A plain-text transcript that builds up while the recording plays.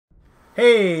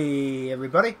Hey,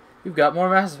 everybody. We've got more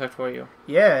Mass Effect for you.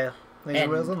 Yeah, Laser And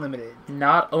Wheels Unlimited.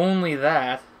 Not only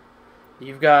that,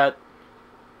 you've got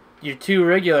your two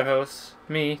regular hosts,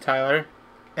 me, Tyler.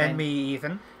 And me,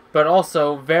 Ethan. But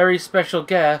also, very special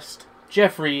guest,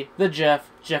 Jeffrey, the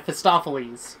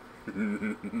Jephistopheles.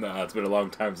 Nah, it's been a long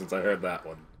time since I heard that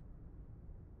one.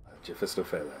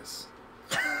 Jephistopheles.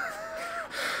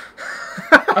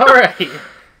 Alright.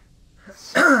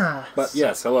 But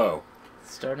yes, hello.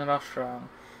 Starting it off strong.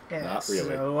 Yeah, Not really.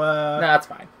 So, Nah, it's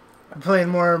fine. I'm playing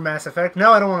more Mass Effect.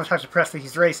 No, I don't want to talk to Presley.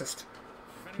 He's racist.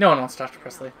 No one wants Dr.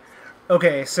 Presley.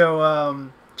 Okay,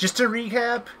 so, just to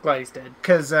recap, Glad he's dead.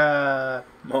 because, Oh,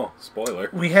 spoiler.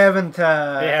 we haven't,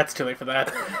 Yeah, it's too late for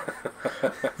that.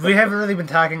 we haven't really been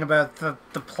talking about the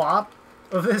plot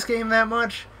of this game that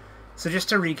much. So just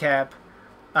to recap,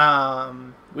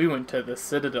 We went to the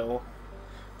Citadel.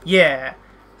 yeah,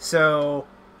 so,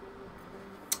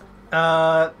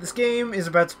 this game is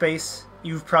about space.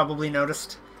 You've probably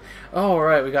noticed. Oh,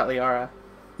 right, we got Liara.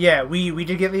 Yeah, we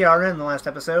did get Liara in the last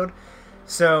episode.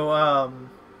 So,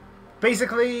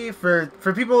 basically, for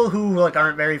people who, like,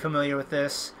 aren't very familiar with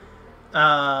this,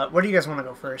 where do you guys want to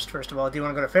go first of all? Do you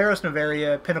want to go to Pharos,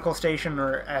 Novaria, Pinnacle Station,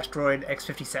 or Asteroid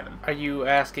X-57? Are you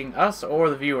asking us or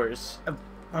the viewers?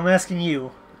 I'm asking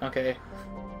you. Okay.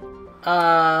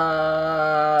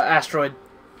 Asteroid.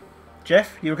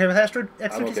 Jeff, you okay with Asteroid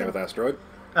X-57? I'm okay with Asteroid.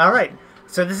 Alright,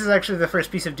 so this is actually the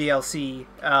first piece of DLC.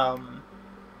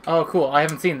 Oh, cool. I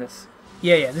haven't seen this.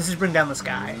 Yeah, this is Bring Down the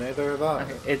Sky. Neither have I.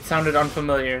 Okay. It sounded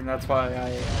unfamiliar, and that's why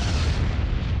I...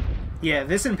 Yeah,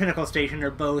 this and Pinnacle Station are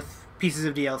both pieces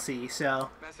of DLC, so...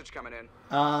 Message coming in.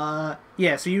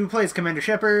 Yeah, so you play as Commander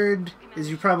Shepard, as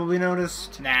you probably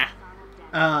noticed. Nah.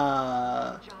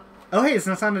 Oh hey, it's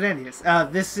not Sound of Dandius.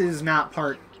 This is not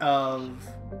part of...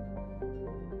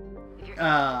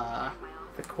 The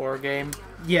core game.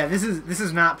 Yeah, this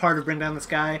is not part of Bring Down the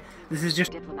Sky. This is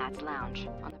just... Diplomat's Lounge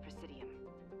on the Presidium.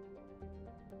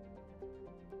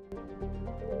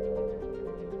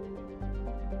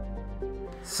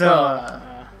 So,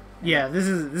 yeah, this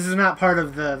is not part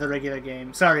of the regular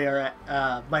game. Sorry, our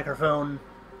microphone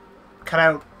cut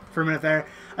out for a minute there.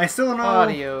 I still don't know...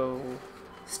 Audio.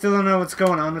 Still don't know what's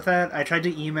going on with that. I tried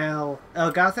to email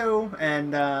Elgato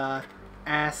and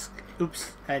ask...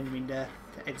 Oops, I didn't mean to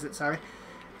exit, sorry.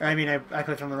 I mean, I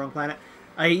clicked on the wrong planet.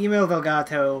 I emailed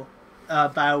Elgato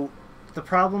about the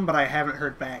problem, but I haven't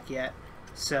heard back yet.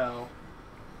 So,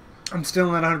 I'm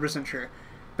still not 100% sure.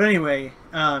 But anyway,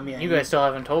 yeah. You guys still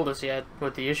haven't told us yet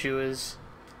what the issue is,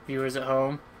 viewers at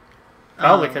home.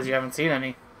 Probably because you haven't seen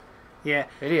any Yeah.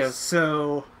 videos.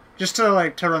 So, just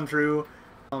to run through,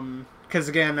 because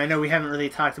again, I know we haven't really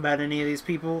talked about any of these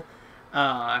people.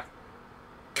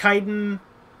 Kaiden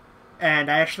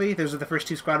and Ashley, those are the first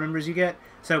two squad members you get.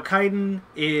 So Kaiden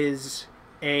is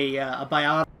a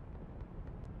biotic.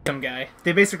 Some guy.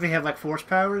 They basically have like force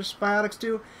powers. Biotics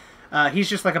do. He's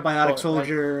just like a biotic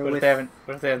soldier. What if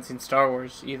they haven't seen Star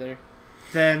Wars either?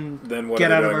 Then what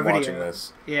get are out they of our doing video. watching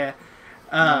this? Yeah.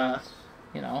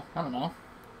 You know, I don't know.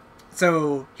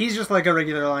 So he's just like a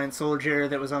regular Alliance soldier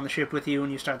that was on the ship with you when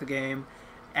you start the game.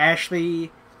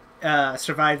 Ashley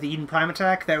survived the Eden Prime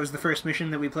attack. That was the first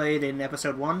mission that we played in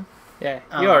episode 1. Yeah,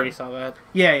 you already saw that.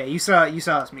 Yeah, you saw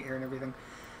us meet her and everything.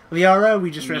 Liara,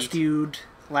 we just rescued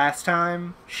last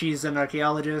time. She's an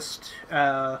archaeologist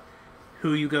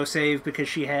who you go save because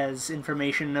she has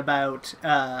information about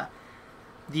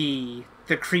the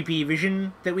creepy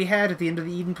vision that we had at the end of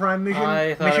the Eden Prime mission.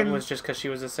 I thought it was just because she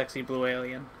was a sexy blue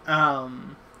alien.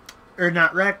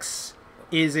 Ernot Rex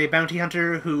is a bounty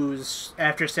hunter who's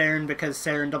after Saren because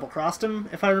Saren double-crossed him,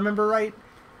 if I remember right.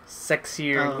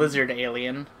 Sexier lizard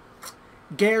alien.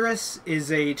 Garrus is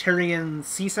a Turian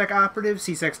CSEC operative.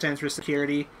 CSEC stands for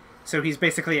security, so he's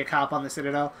basically a cop on the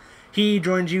Citadel. He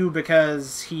joined you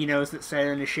because he knows that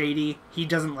Saren is shady. He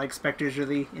doesn't like Spectres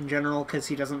really in general because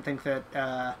he doesn't think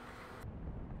that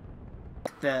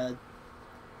No,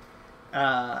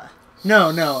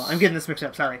 I'm getting this mixed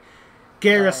up. Sorry,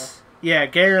 Garrus. Yeah,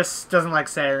 Garrus doesn't like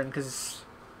Saren because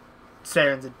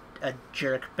Saren's a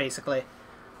jerk, basically.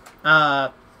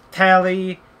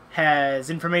 Tally has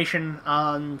information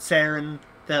on Saren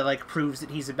that proves that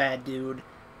he's a bad dude,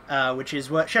 which is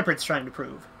what Shepard's trying to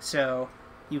prove. So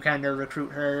you kind of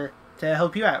recruit her to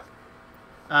help you out.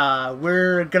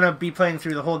 We're gonna be playing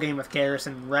through the whole game with Garrus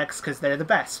and Rex because they're the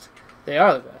best. They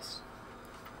are the best.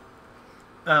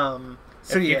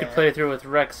 So if you could play through with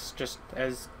Rex just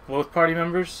as both party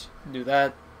members, do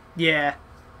that. Yeah.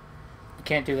 You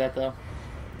can't do that though.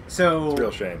 So It's a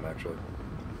real shame, actually.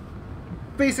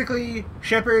 Basically,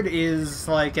 Shepard is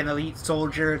like an elite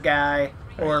soldier guy,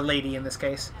 or lady in this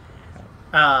case.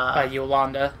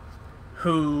 Yolanda.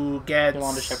 who gets...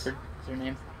 Yolanda Shepard is her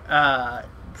name.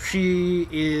 She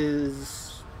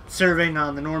is serving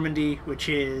on the Normandy, which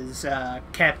is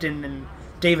Captain and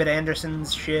David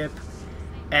Anderson's ship.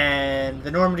 And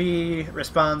the Normandy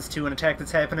responds to an attack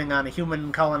that's happening on a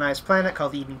human-colonized planet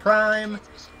called Eden Prime.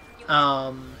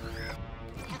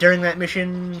 During that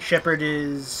mission, Shepard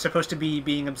is supposed to be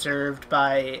being observed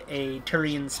by a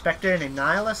Turian Spectre named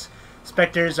Nihilus.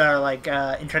 Spectres are like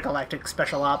intergalactic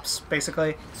special ops,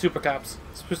 basically. Super cops.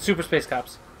 Super space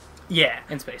cops. Yeah.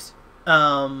 In space.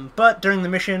 But during the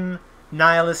mission,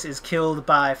 Nihilus is killed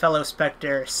by fellow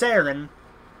Spectre Saren.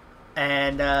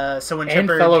 And so when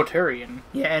Shepard... fellow Turian.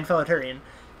 Yeah, and fellow Turian.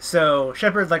 So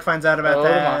Shepard like finds out about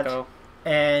that. Mako.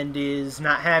 And is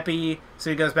not happy, so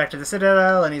he goes back to the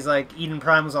Citadel, and he's like, Eden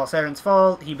Prime was all Saren's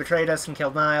fault, he betrayed us and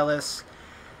killed Nihilus.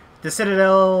 The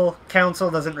Citadel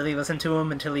Council doesn't really listen to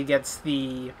him until he gets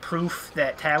the proof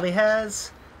that Tally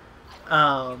has.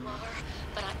 And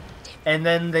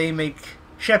then they make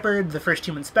Shepard the first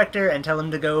human Spectre and tell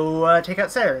him to go take out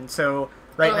Saren. So,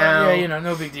 right now... Yeah, you know,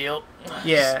 no big deal.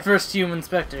 Yeah. First human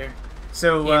Spectre.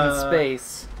 So, in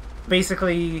space.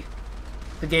 Basically,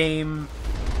 the game...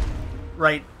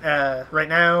 Right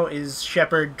now is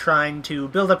Shepard trying to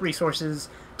build up resources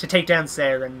to take down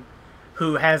Saren,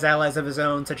 who has allies of his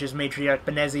own, such as Matriarch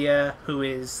Benezia, who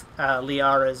is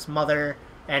Liara's mother,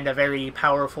 and a very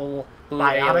powerful Blue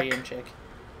biotic. alien chick.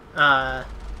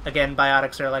 Again,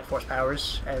 biotics are like force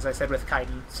powers, as I said with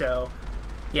Kaiden. So,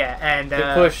 yeah, and they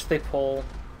push, they pull.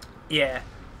 Yeah.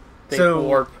 They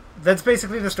warp. That's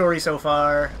basically the story so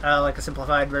far, like a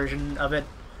simplified version of it.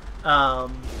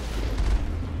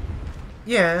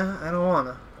 Yeah, I don't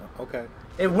wanna. Okay.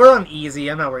 We're on easy.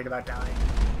 I'm not worried about dying.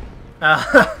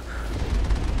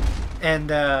 And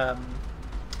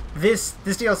this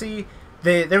DLC,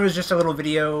 there was just a little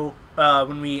video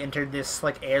when we entered this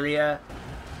like area.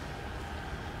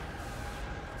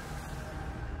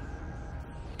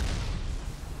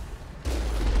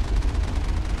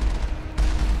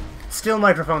 Still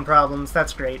microphone problems.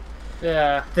 That's great.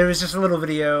 Yeah. There was just a little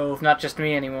video It's not just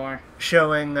me anymore.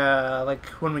 showing like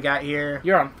when we got here.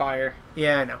 You're on fire.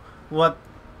 Yeah, I know.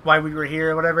 Why we were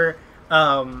here or whatever.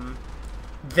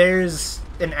 There's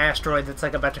an asteroid that's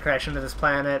like about to crash into this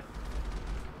planet,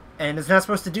 and it's not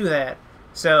supposed to do that.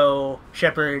 So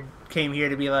Shepard came here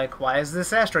to be like, why is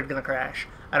this asteroid gonna crash?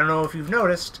 I don't know if you've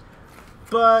noticed,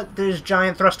 but there's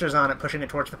giant thrusters on it pushing it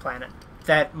towards the planet.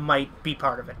 That might be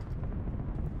part of it.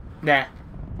 Nah.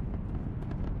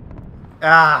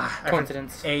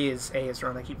 Coincidence. A is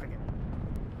wrong. I keep forgetting.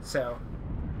 So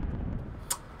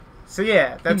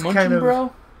yeah, that's you munching, kind of.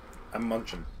 Bro? I'm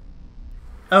munching.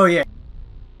 Oh yeah.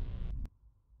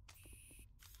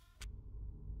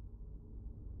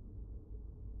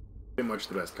 Pretty much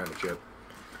the best kind of chip.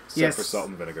 Except Yes. for salt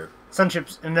and vinegar. Sun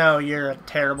chips. No, you're a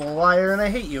terrible liar, and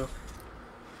I hate you.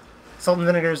 Salt and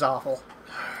vinegar is awful.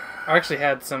 I actually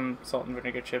had some salt and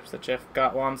vinegar chips that Jeff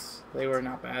got once. They were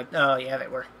not bad. Oh yeah, they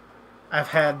were. I've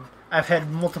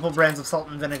had multiple brands of salt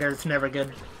and vinegar. It's never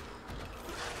good.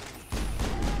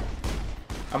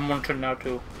 I'm munching now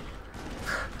too.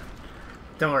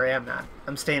 Don't worry, I'm not.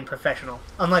 I'm staying professional.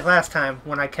 Unlike last time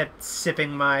when I kept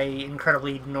sipping my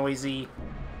incredibly noisy.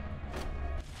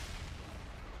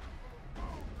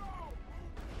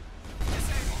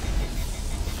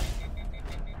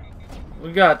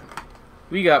 We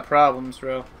got problems,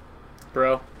 bro.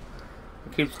 It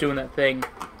keeps doing that thing.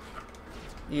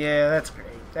 Yeah, that's great.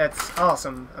 That's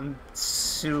awesome. I'm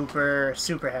super,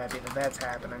 super happy that that's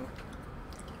happening.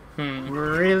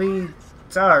 Really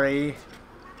sorry.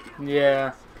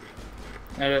 Yeah.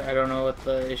 I don't know what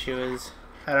the issue is.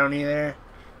 I don't either.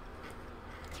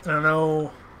 I don't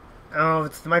know if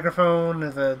it's the microphone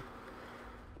or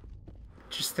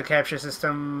just the capture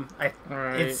system.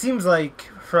 Alright. It seems like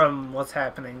from what's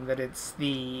happening that it's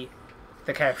the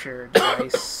capture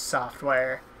device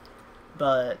software,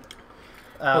 but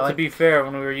Well, to be fair,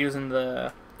 when we were using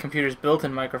the computer's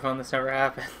built-in microphone, this never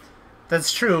happened.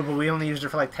 that's true. But we only used it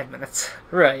for like 10 minutes.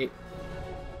 Right.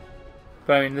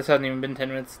 But I mean, this hasn't even been 10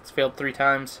 minutes. It's failed 3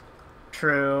 times.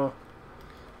 True.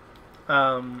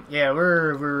 Yeah,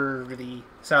 we're really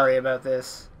sorry about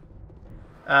this.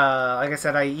 Like I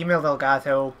said, I emailed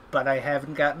Elgato, but I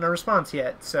haven't gotten a response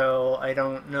yet, so I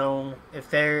don't know if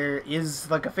there is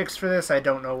like a fix for this. I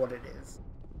don't know what it is.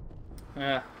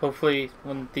 Hopefully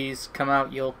when these come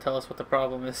out, you'll tell us what the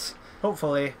problem is.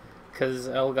 Hopefully. Because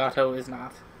Elgato is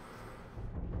not.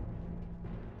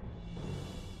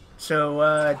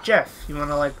 So, Jeff, you want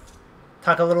to like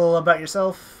talk a little about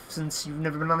yourself since you've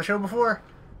never been on the show before?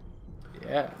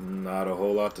 Yeah. Not a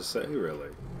whole lot to say, really.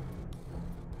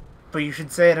 but you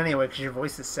should say it anyway because your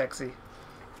voice is sexy.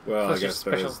 Well, Plus I your guess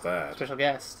there is that. Special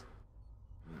guest.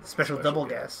 Special double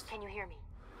guest. Can you hear me?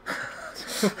 What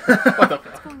the What's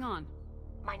fuck? going on?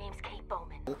 My name's Kate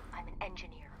Bowman. I'm an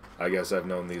engineer. I guess I've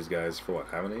known these guys for what?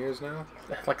 How many years now?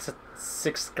 Like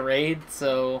 6th grade,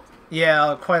 so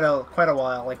Yeah, quite a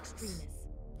while, like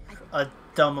a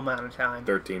dumb amount of time.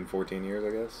 13, 14 years,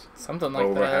 I guess. something like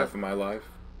Over that. half of my life.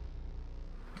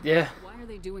 Yeah, Why are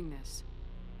they doing this?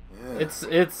 Yeah.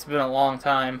 it's been a long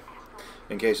time.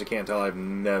 In case you can't tell, I've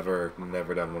never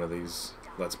done one of these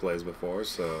Let's Plays before,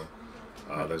 so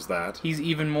there's that. He's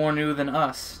even more new than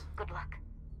us Good luck.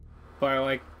 by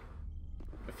like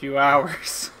a few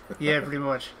hours. Yeah, pretty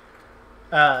much.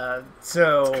 It's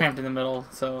So cramped in the middle,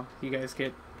 so you guys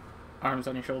get arms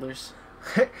on your shoulders.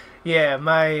 yeah,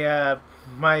 my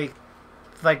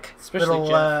like Especially little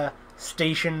Jeff.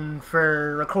 station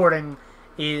for recording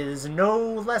is no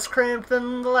less cramped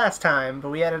than the last time, but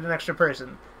we added an extra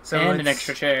person, so And it's an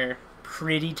extra chair.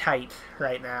 pretty tight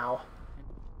right now.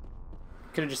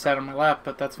 Could have just sat on my lap,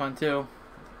 but that's fine too.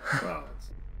 Wow.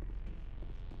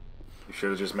 You should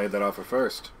have just made that offer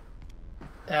first.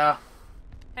 Yeah.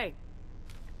 Hey,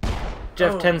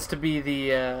 Jeff Oh. tends to be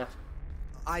the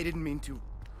I didn't mean to.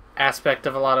 aspect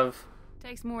of a lot of,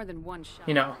 takes more than one shot.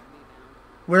 you know,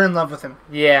 We're in love with him.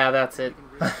 yeah, that's it.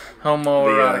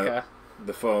 Homoerotica.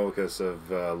 The focus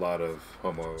of a lot of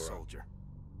homo. Soldier.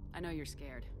 I know you're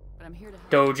scared, but I'm here to help.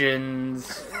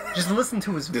 Dojins. Just listen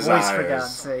to his voice, for Desires.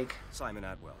 God's sake. Simon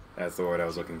Atwell. That's the word I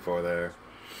was looking for there.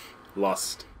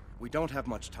 Lust. We don't have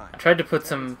much time. I tried to put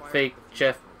some fake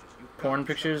Jeff porn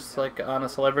pictures, like, on a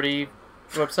celebrity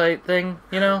website thing,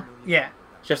 you know? Yeah.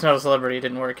 Jeff's not a celebrity, it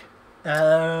didn't work.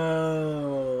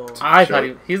 Oh. I Sure.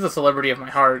 thought he's the celebrity of my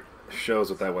heart. Shows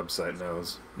what that website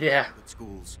knows. Yeah, Good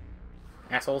schools.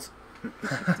 assholes.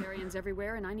 Vegetarians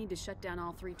everywhere, and I need to shut down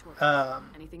all 3 torches.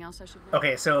 Anything else I should know?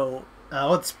 Okay, so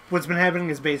what's been happening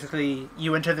is basically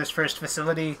you enter this first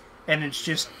facility and it's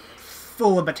just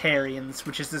full of Batarians,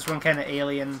 which is this one kind of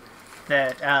alien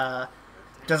that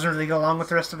doesn't really go along with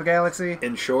the rest of the galaxy.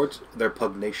 In short, they're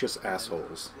pugnacious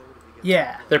assholes.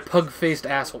 Yeah, They're pug-faced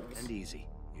assholes And easy.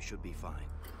 You should be fine.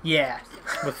 yeah.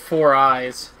 with 4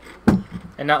 eyes.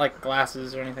 And not, like,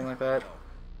 glasses or anything like that.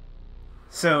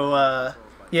 So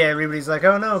yeah, everybody's like,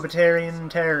 "Oh no, Batarian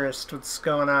terrorist, what's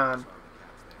going on?"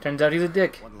 Turns out he's a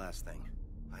dick. One last thing.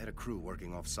 I had a crew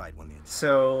working off-site when the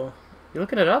So You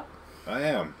looking it up? I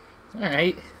am.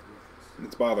 Alright.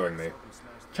 It's bothering me.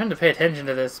 Trying to pay attention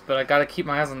to this, but I gotta keep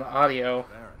my eyes on the audio.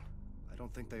 Baron. I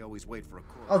don't think they always wait for a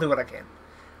call. I'll do what I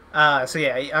can. So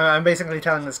yeah, I'm basically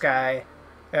telling this guy,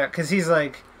 because he's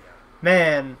like,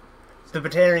 "Man, the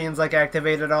Batarians like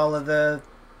activated all of the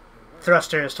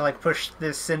thrusters to like push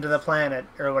this into the planet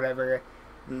or whatever.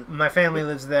 My family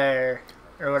lives there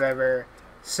or whatever.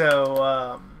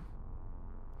 So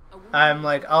I'm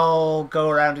like, I'll go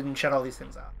around and shut all these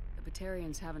things off." The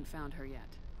Batarians haven't found her yet.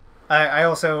 I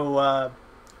also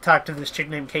talked to this chick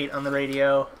named Kate on the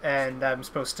radio, and I'm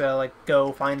supposed to like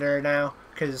go find her now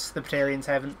because the Batarians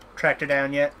haven't tracked her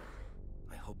down yet.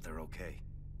 I hope they're okay.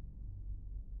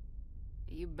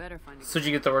 You better find a So did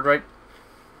you get the word right?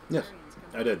 Yes,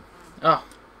 I did. Oh.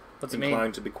 What's it mean?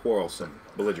 Inclined to be quarrelsome,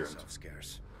 belligerent. So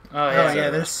scarce. Oh, Oh yeah. yeah,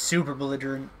 they're super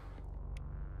belligerent.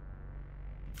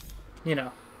 You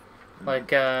know. Like,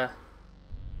 that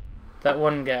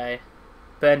one guy.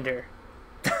 Bender.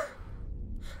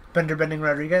 Bender Bending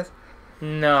Rodriguez.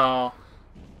 No.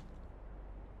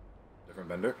 Different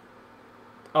bender?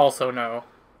 Also no.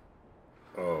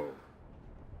 Oh.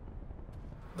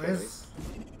 What is...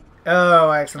 Oh,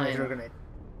 I accidentally I threw a know. grenade.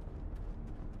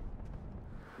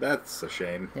 That's a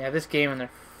shame. Yeah, this game and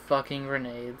their fucking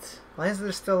grenades. Why is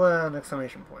there still an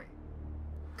exclamation point?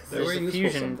 Because They there's were a useful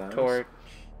fusion sometimes. torch.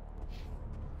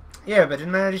 Yeah, but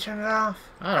didn't I already turn it off?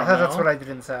 I don't thought that's know. what I did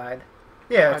inside.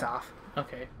 Yeah, it's off.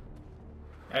 Okay.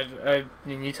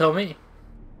 You tell me.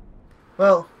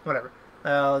 Well, whatever.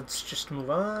 Let's just move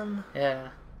on. Yeah.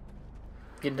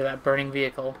 Get into that burning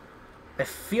vehicle. I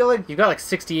feel like... You've got like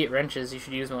 68 wrenches. You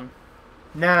should use one.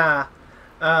 Nah.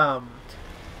 I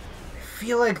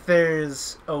feel like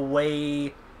there's a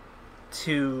way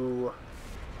to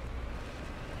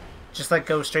just like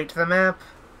go straight to the map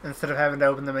instead of having to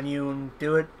open the menu and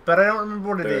do it, but I don't remember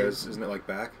what it There is. is. Isn't it like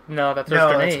back? No, that's No,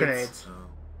 grenades. that's grenades. Oh.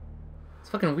 It's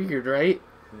fucking weird, right?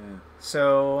 Yeah.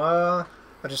 So, I'll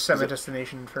just set Is my it-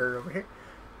 destination for over here.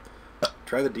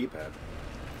 Try the D-pad.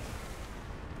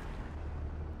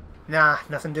 Nah,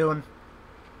 nothing doing.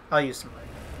 I'll use some.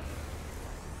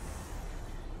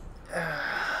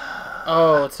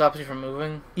 Oh, it stops you from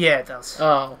moving? Yeah, it does.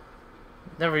 Oh.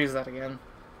 Never use that again.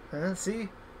 See?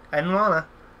 I didn't wanna.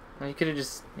 Well, you could have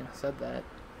just, said that.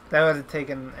 That would have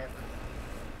taken...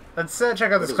 Let's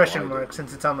check out this question mark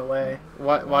since it's on the way.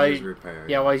 Why repair?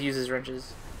 Yeah, why use his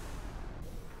wrenches?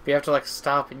 You have to, like,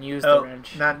 stop and use the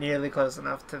wrench. Not nearly close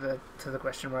enough to the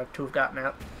question mark to have gotten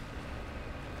out.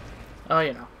 Oh,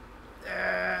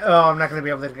 I'm not going to be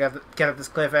able to get up this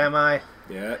cliff, am I?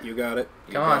 Yeah, you got it.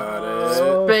 Come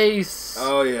on. Space!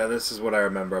 Oh, yeah, this is what I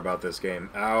remember about this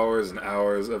game. Hours and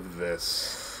hours of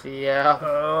this. Yeah.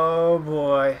 Oh,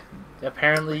 boy.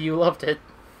 Apparently you loved it.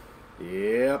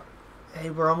 Yep. Hey,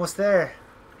 we're almost there.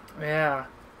 Yeah.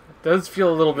 It does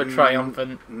feel a little bit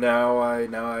triumphant. Now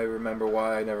I remember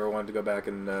why I never wanted to go back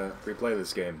and replay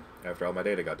this game after all my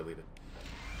data got deleted.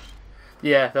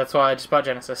 Yeah, that's why I just bought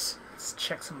Genesis. Let's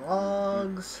check some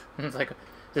logs. It's like,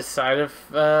 decide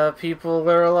if people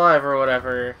are alive or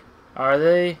whatever. Are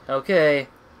they? Okay.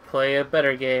 Play a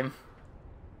better game.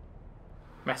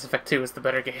 Mass Effect 2 is the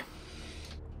better game.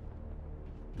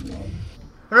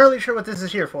 I'm not really sure what this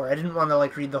is here for. I didn't want to,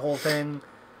 like, read the whole thing.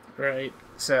 Right.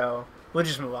 So, we'll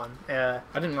just move on. I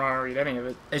didn't want to read any of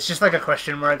it. It's just like a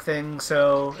question mark thing,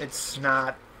 so it's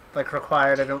not, like,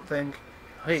 required, I don't think.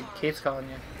 Hey, Kate's calling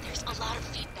you. There's a lot of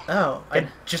feedback. Oh, I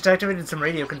just activated some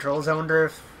radio controls. I wonder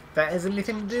if that has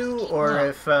anything to do, or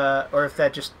if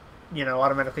that just,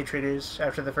 automatically triggers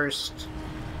after the first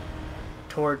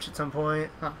torch at some point.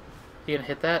 Huh. You gonna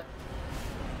hit that?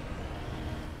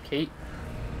 Kate?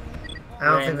 I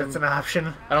don't think that's an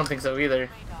option. I don't think so either.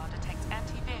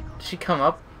 Did she come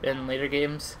up in later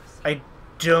games? I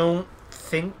don't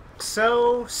think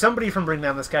so. Somebody from Bring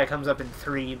Down the Sky comes up in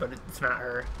 3, but it's not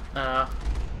her.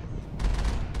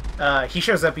 He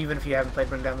shows up even if you haven't played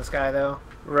Bring Down the Sky, though.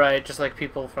 Right, just like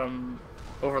people from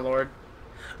Overlord.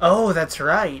 Oh, that's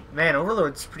right. Man,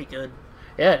 Overlord's pretty good.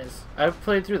 Yeah, it is. I've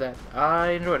played through that.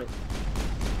 I enjoyed it.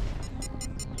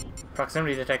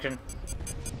 Proximity detection.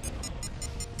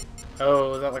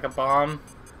 Oh, is that like a bomb?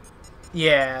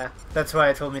 Yeah, that's why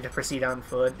it told me to proceed on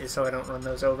foot, is so I don't run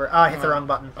those over. Ah, I hit the wrong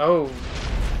button. Oh.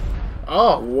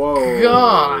 Oh, whoa.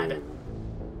 God!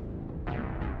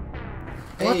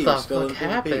 What Hey, the still fuck in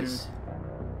happened? peace.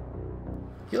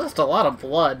 You lost a lot of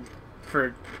blood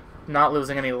for not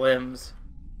losing any limbs.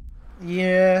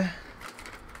 Yeah,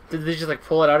 Did they just like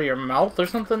pull it out of your mouth or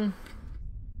something?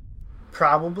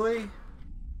 probably.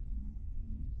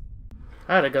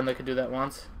 I had a gun that could do that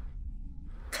once.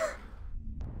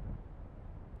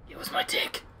 It was my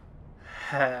dick.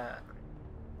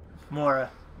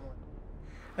 Mora.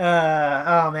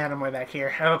 Oh man, I'm way back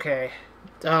here. Okay.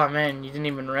 Oh man, you didn't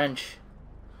even wrench.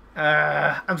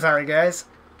 I'm sorry, guys.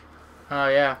 Oh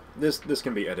yeah. This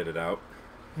can be edited out.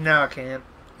 No, I can't.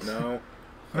 No?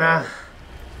 Nah.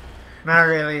 Not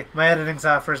really. My editing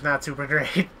software is not super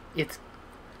great. It's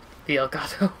the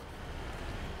Elgato.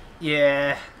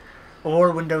 Yeah.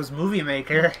 Or Windows Movie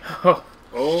Maker. Oh.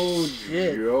 Oh,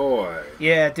 Shit. joy.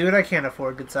 Yeah, dude, I can't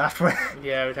afford good software.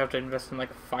 Yeah, we'd have to invest in like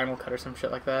a Final Cut or some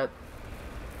shit like that.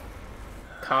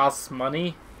 Costs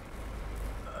money?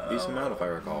 Decent amount, if I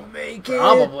recall. Make it.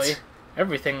 Probably.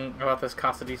 Everything about this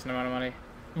costs a decent amount of money.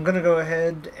 I'm gonna go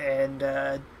ahead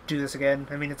and do this again.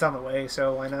 I mean, it's on the way,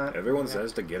 so why not? Everyone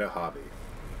says to get a hobby.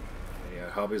 Yeah,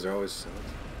 hobbies are always silly.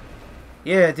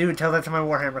 Yeah, dude, tell that to my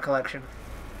Warhammer collection.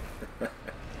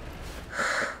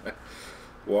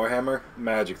 Warhammer,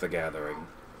 Magic the Gathering.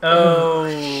 Oh,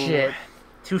 shit.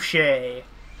 Touche.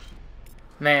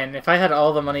 Man, if I had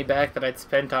all the money back that I'd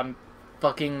spent on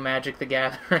fucking Magic the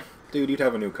Gathering. Dude, you'd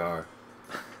have a new car.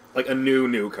 Like a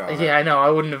new car. Yeah, I know.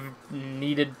 I wouldn't have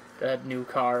needed a new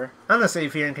car. I'm gonna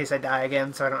save here in case I die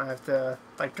again, so I don't have to,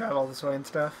 like, drive all this way and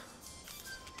stuff.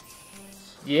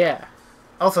 Yeah.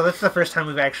 Also, that's the first time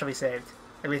we've actually saved.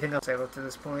 Everything else saved up to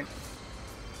this point.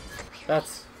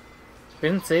 That's... We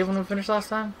didn't save when we finished last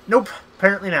time? Nope,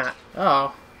 apparently not.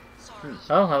 Oh.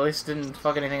 Oh, at least didn't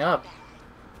fuck anything up.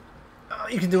 Oh,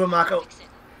 you can do a Mako.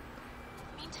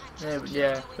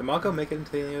 Yeah. Did Mako make it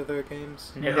into any other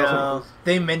games? No,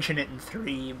 they mention it in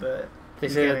 3, but... They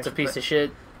say it's a piece of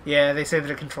shit. Yeah, they say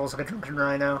that it controls like a drunken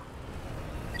rhino.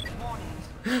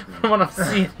 From what I'm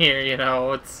seeing here,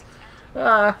 it's...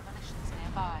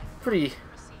 pretty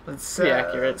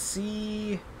accurate.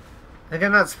 See... I think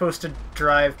I'm not supposed to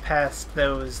drive past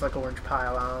those, like, orange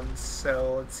pylons,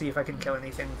 so let's see if I can kill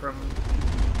anything from...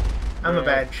 I'm a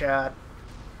bad shot.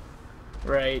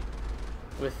 Right.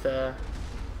 With,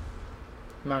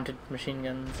 mounted machine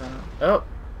guns. Oh!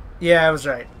 Yeah, I was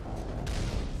right.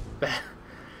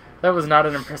 That was not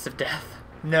an impressive death.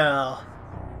 No.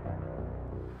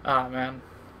 Ah, man.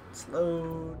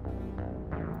 Slow.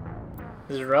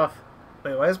 This is rough.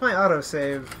 Wait, why is my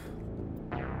autosave...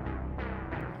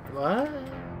 What?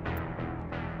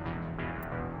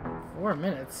 4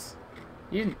 minutes?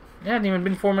 It hadn't even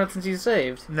been 4 minutes since you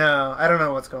saved. No, I don't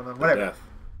know what's going on. Whatever. Death.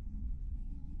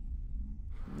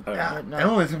 I don't know. It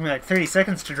only took me like 30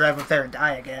 seconds to drive up there and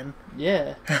die again.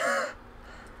 Yeah.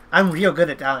 I'm real good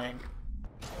at dying.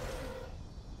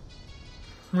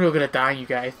 I'm real good at dying, you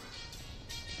guys.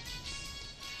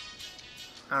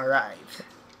 Alright.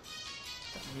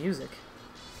 Music.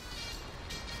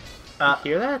 Uh,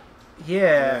 You hear that?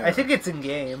 yeah, I think it's in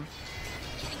game.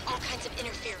 Getting all kinds of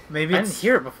interference. Maybe I didn't it's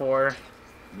hear it before.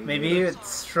 maybe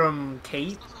it's from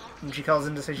Kate when she calls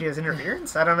in to say she has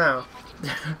interference. I don't know.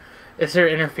 Is there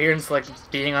interference like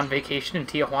being on vacation in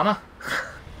Tijuana?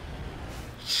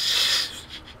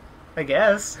 I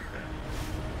guess.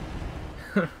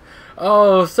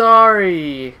 Oh,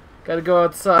 sorry. Gotta go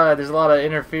outside. There's a lot of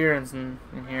interference in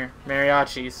here.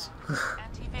 Mariachis.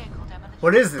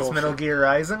 What is this, Bullshit. Metal Gear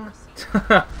Rising?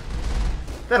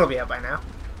 That'll be out by now.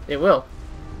 It will.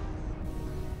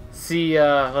 See,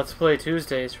 Let's Play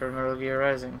Tuesdays for Metal Gear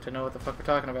Rising to know what the fuck we're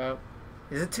talking about.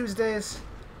 Is it Tuesdays?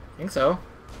 I think so.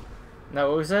 Isn't that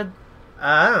what we said?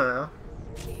 I don't know.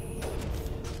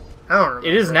 I don't remember.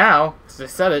 It is now, because I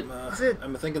said it. Is it?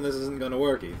 I'm thinking this isn't going to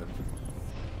work, Ethan.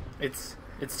 It's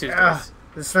Tuesdays.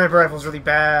 The sniper rifle's really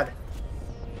bad.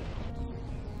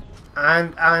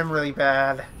 I'm really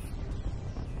bad.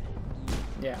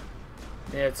 Yeah.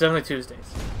 Yeah, it's definitely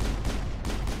Tuesdays.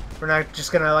 We're not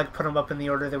just gonna like put them up in the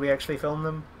order that we actually filmed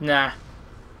them. Nah.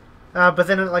 But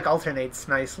then it like alternates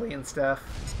nicely and stuff.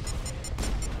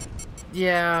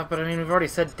 Yeah, but I mean, we've already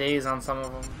said days on some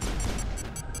of them.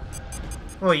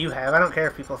 Well, you have. I don't care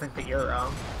if people think that you're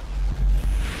wrong.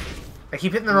 I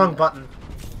keep hitting the wrong button.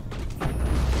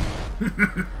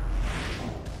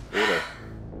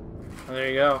 Well, there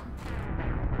you go.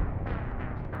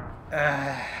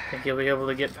 Think you'll be able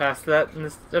to get past that in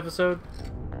this episode?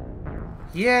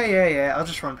 Yeah. I'll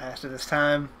just run past it this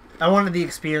time. I wanted the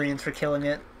experience for killing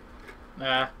it.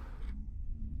 Nah.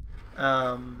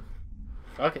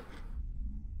 Fuck it.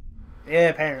 Yeah,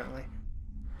 apparently.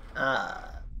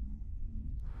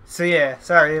 So yeah,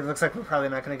 sorry, it looks like we're probably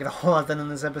not going to get a whole lot done in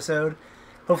this episode.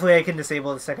 Hopefully I can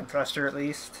disable the second thruster at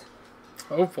least.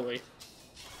 Hopefully.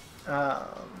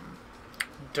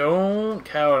 Don't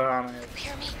count on it.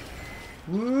 Hear me?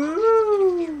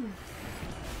 Woo!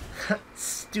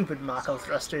 Stupid Mako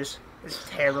thrusters. It's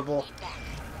terrible.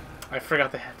 I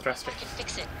forgot they had thruster. I can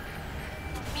fix it.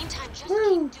 Meantime, just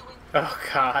Woo. keep doing. Oh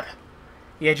god.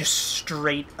 Yeah, just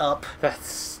straight up.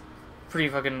 That's pretty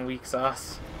fucking weak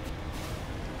sauce.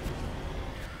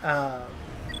 Um,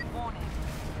 Warning.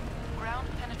 Ground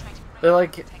penetrating They're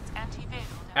like detects anti-vehicle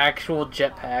actual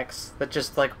jetpacks that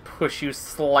just like push you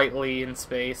slightly in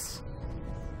space.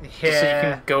 Just so you yeah.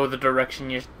 can go the direction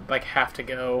you like have to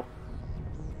go.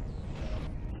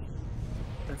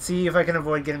 Let's see if I can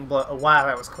avoid getting blown. Oh, wow,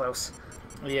 that was close.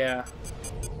 Yeah.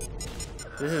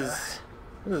 This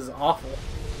is awful.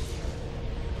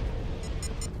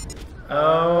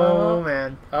 Oh,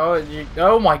 man.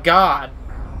 Oh my god.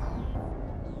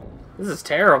 This is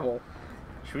terrible.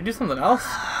 Should we do something else?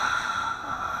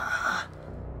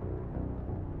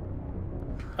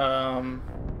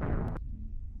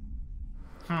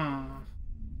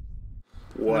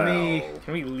 Wow.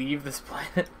 Can we leave this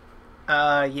planet?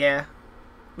 Yeah.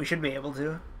 We should be able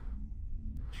to.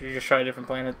 Should we just try a different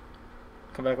planet?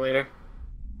 Come back later?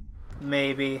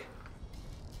 Maybe.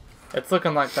 It's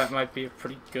looking like that might be a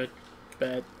pretty good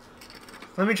bet.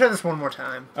 Let me try this one more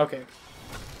time. Okay.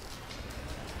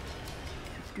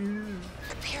 Prepare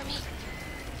me.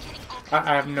 Getting all kinds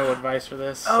I have no advice for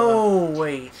this. Oh,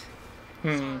 wait.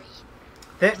 Hmm.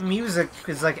 That music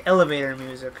is like elevator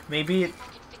music. Maybe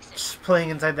it's playing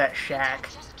inside that shack.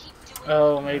 Just keep doing.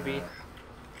 Oh, maybe.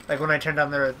 Like when I turned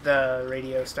on the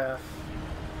radio stuff.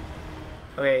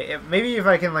 Okay, maybe if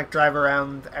I can like drive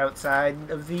around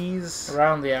outside of these.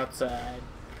 Around the outside.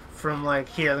 From like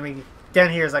here, let me...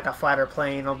 Down here is like a flatter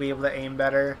plane. I'll be able to aim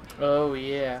better. Oh,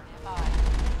 yeah.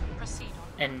 Proceed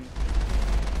on. And...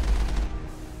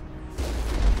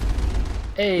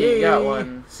 Hey, you got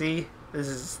one. See? This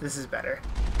is better.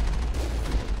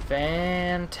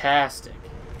 Fantastic.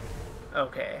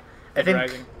 Okay.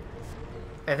 Dragon.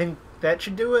 I think that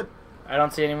should do it. I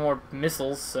don't see any more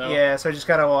missiles, so... Yeah, so I just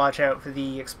gotta watch out for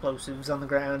the explosives on the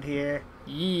ground here.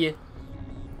 Yeah.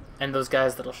 And those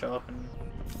guys that'll show up and...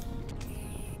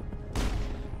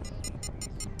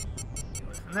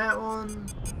 And that one.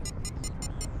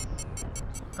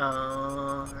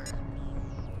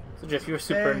 So Jeff, you were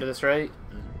super Okay. into this, right?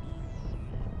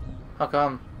 How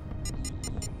come?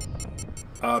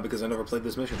 Because I never played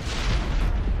this mission.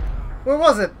 Where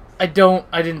was it? I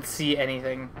didn't see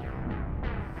anything.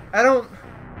 I don't...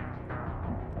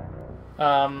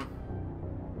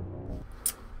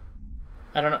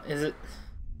 I don't know. Is it?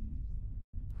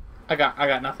 I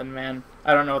got nothing, man.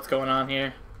 I don't know what's going on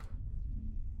here.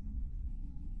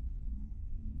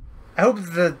 I hope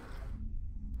the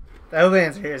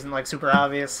answer here isn't like super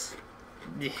obvious.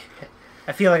 Yeah.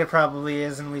 I feel like it probably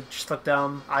is, and we just look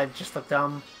dumb. I just look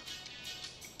dumb.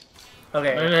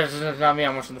 Okay. It's not me.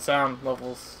 I'm watching the sound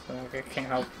levels. I can't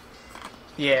help.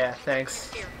 Yeah,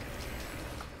 thanks.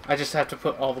 I just have to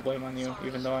put all the blame on you,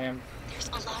 even though I am There's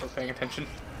a lot still of paying attention.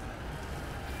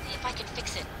 See if I can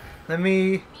fix it. Let me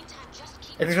Meantime, just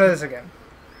keep try this again.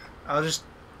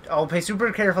 I'll pay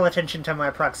super careful attention to my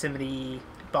proximity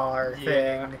bar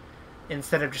Yeah. thing,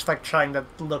 instead of just like trying to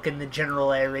look in the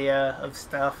general area of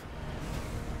stuff.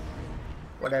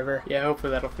 Whatever. Yeah,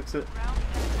 hopefully that'll fix it. Ground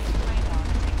penetrating radar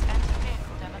detects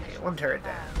anti-vehicle Okay, demolition. one turret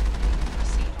down.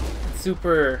 Proceed on. It's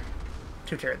super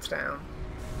 2 turrets down.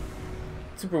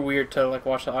 weird to like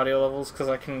watch the audio levels because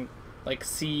I can like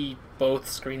see both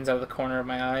screens out of the corner of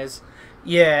my eyes.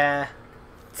 Yeah.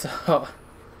 So,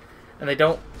 and they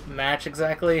don't match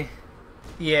exactly.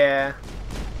 Yeah.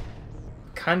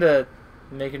 Kind of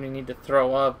making me need to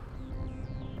throw up.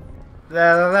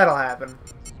 That'll happen.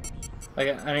 Like,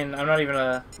 I mean, I'm not even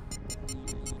like,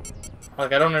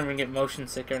 I don't even get motion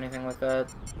sick or anything like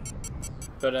that.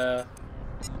 But,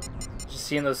 just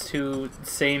seeing those two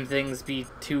same things be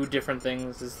two different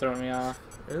things is throwing me off.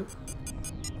 Oop.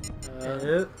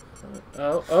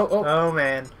 Oh. Oop. Oh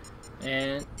man.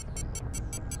 And...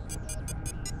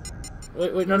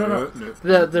 Wait, no. No.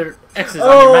 The X's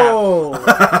on your map.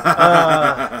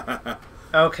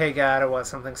 Oh! Okay, God, it was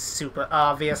something super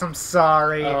obvious. I'm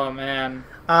sorry. Oh, man.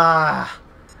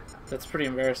 That's pretty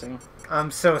embarrassing.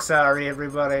 I'm so sorry,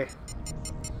 everybody.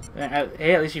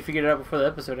 Hey, at least you figured it out before the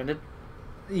episode ended.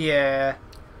 Yeah.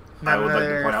 I would like to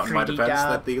Another point out in my 3D defense dot.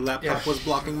 that the laptop was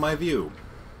blocking my view.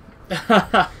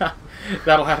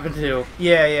 That'll happen too.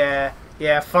 Yeah.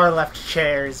 Far left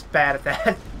chair is bad at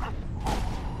that.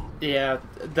 Yeah,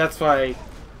 that's why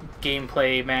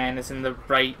gameplay man is in the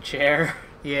right chair.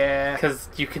 Yeah. Because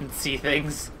you can see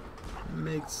things.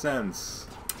 Makes sense.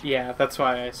 Yeah, that's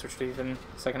why I switched even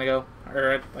a second ago.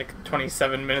 Or like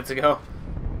 27 minutes ago.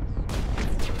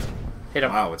 Hit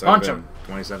him. Wow, it's Punch only him. been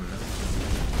 27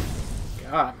 minutes.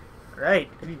 God. Right.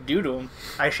 What did you do to him?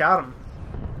 I shot him.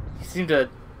 He seemed to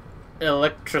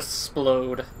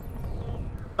electrosplode.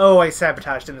 Oh, I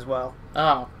sabotaged him as well.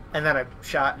 Oh. And then I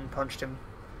shot and punched him.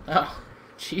 Oh.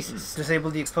 Jesus.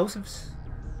 Disabled the explosives.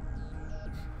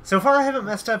 So far I haven't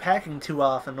messed up hacking too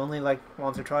often, only like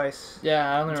once or twice.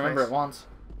 Yeah, I only That's remember nice. it once.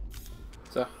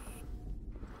 So.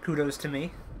 Kudos to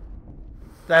me.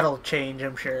 That'll change,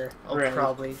 I'm sure. I'll Right.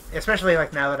 probably. Especially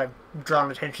like now that I've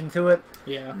drawn attention to it.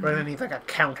 Yeah. We're gonna need like a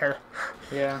counter.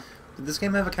 Yeah. Did this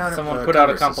game have a counter? Someone put out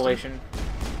a cover system? compilation.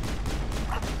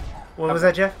 What was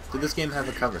that, Jeff? Did this game have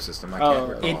a cover system? I Oh,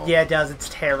 can't It recall. yeah, it does. It's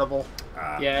terrible.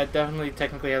 Yeah, it definitely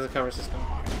technically has a cover system.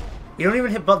 You don't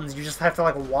even hit buttons. You just have to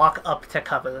like walk up to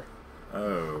cover.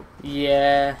 Oh.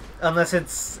 Yeah. Unless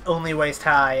it's only waist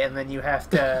high, and then you have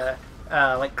to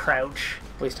like crouch.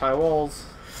 Waist high walls.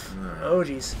 Oh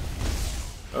jeez.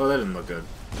 Oh, that didn't look good.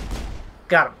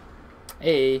 Got him.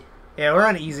 Hey. Yeah, we're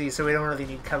on easy, so we don't really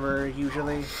need cover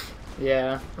usually,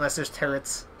 Yeah. unless there's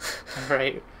turrets.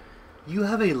 Right. You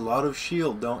have a lot of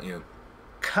shield, don't you?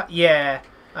 Yeah,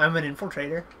 I'm an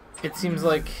infiltrator. It seems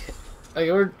like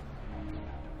we're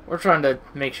trying to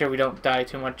make sure we don't die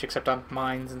too much, except on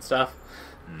mines and stuff.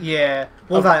 Yeah,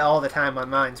 we'll die all the time on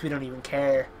mines. We don't even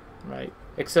care. Right.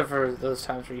 Except for those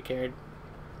times where you cared.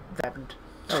 That happened.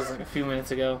 That was like a few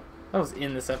minutes ago. That was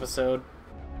in this episode.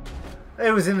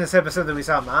 It was in this episode that we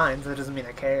saw mines. That doesn't mean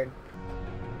I cared.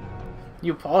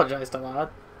 You apologized a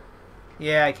lot.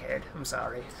 Yeah, I cared. I'm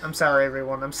sorry. I'm sorry,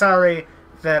 everyone. I'm sorry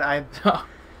that I'm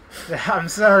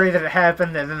sorry that it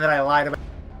happened and then that I lied about.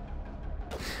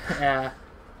 Yeah.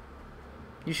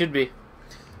 You should be.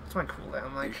 What's my cooldown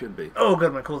You like? should be. Oh,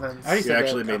 good. My cooldown's. I already You said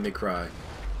actually that. made me cry.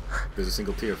 There's a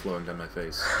single tear flowing down my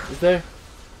face. Is there?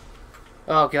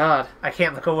 Oh God. I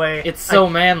can't look away. It's so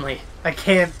manly. I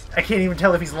can't even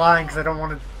tell if he's lying because I don't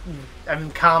want to. I'm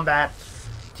in combat.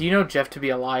 Do you know Jeff to be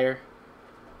a liar?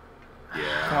 Come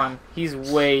Yeah. on. He's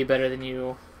way better than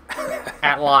you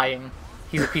at lying.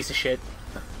 He's a piece of shit.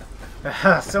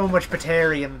 So much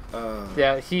Batarian.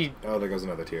 Yeah, he Oh, there goes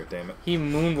another tear. Damn it.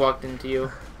 moonwalked into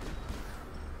you.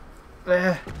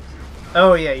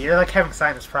 Oh yeah, you're like having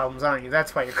sinus problems, aren't you?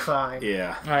 That's why you're crying.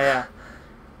 Yeah. Oh yeah.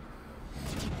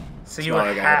 So It's you not were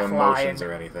like I have half lying. emotions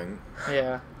or anything.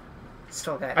 Yeah.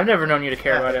 Still got. I've never known you to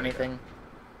care about anything.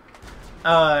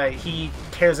 He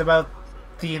cares about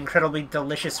the incredibly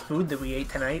delicious food that we ate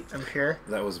tonight, I'm sure.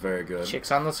 That was very good.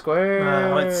 Chicks on the square.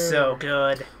 Oh, it's so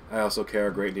good. I also care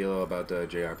a great deal about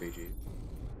JRPG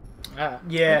Ah.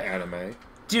 Yeah, and anime.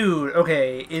 dude.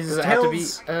 Okay, is Does it have to be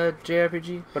Tales?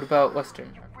 JRPG? What about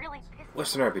Western?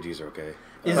 Western RPGs are okay.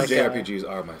 Is JRPGs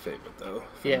are my favorite, though,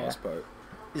 for Yeah. the most part.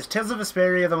 Is Tales of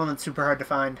Vesperia the one that's super hard to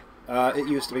find? It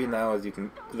used to be. Now you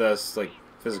can. Like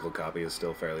physical copy is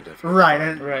still fairly difficult. Right,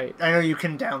 and Right. I know you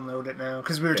can download it now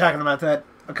because we were Yeah. talking about that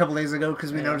a couple days ago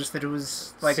because we Yeah. noticed that it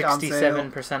was like on sale.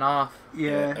 67% off.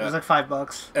 Yeah, it was like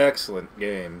 $5. Excellent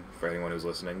game for anyone who's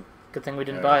listening. Good thing we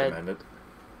didn't I buy it. recommend it.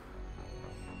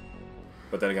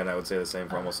 But then again, I would say the same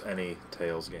for almost any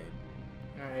Tales game.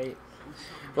 Alright.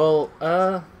 Well,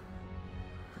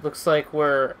 looks like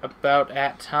we're about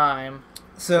at time.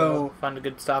 So, Find a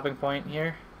good stopping point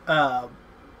here.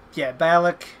 yeah,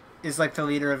 Balak is like the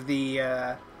leader of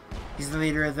the, he's the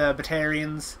leader of the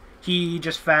Batarians. He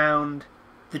just found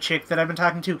the chick that I've been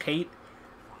talking to, Kate,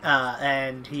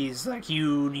 and he's like,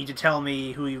 you need to tell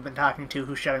me who you've been talking to,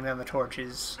 who's shutting down the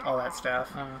torches, all that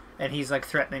stuff. And he's like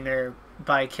threatening her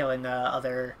by killing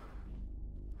other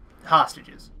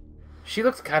hostages. She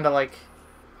looks kind of like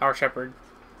our shepherd.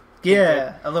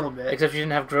 Yeah, a little bit. Except she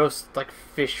didn't have gross, like,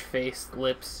 fish-faced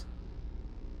lips.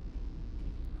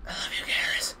 I love you,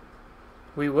 Garrus.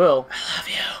 We will. I love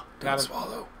you. Don't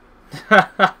swallow.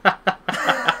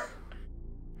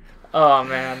 Oh,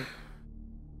 man.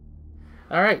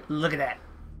 Alright, Look at that.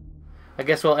 I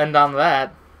guess we'll end on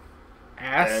that.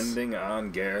 Ass. Ending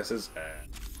on Garrus's ass.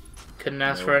 Couldn't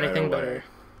ask No for anything better way. better.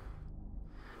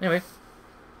 Anyway,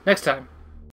 next time.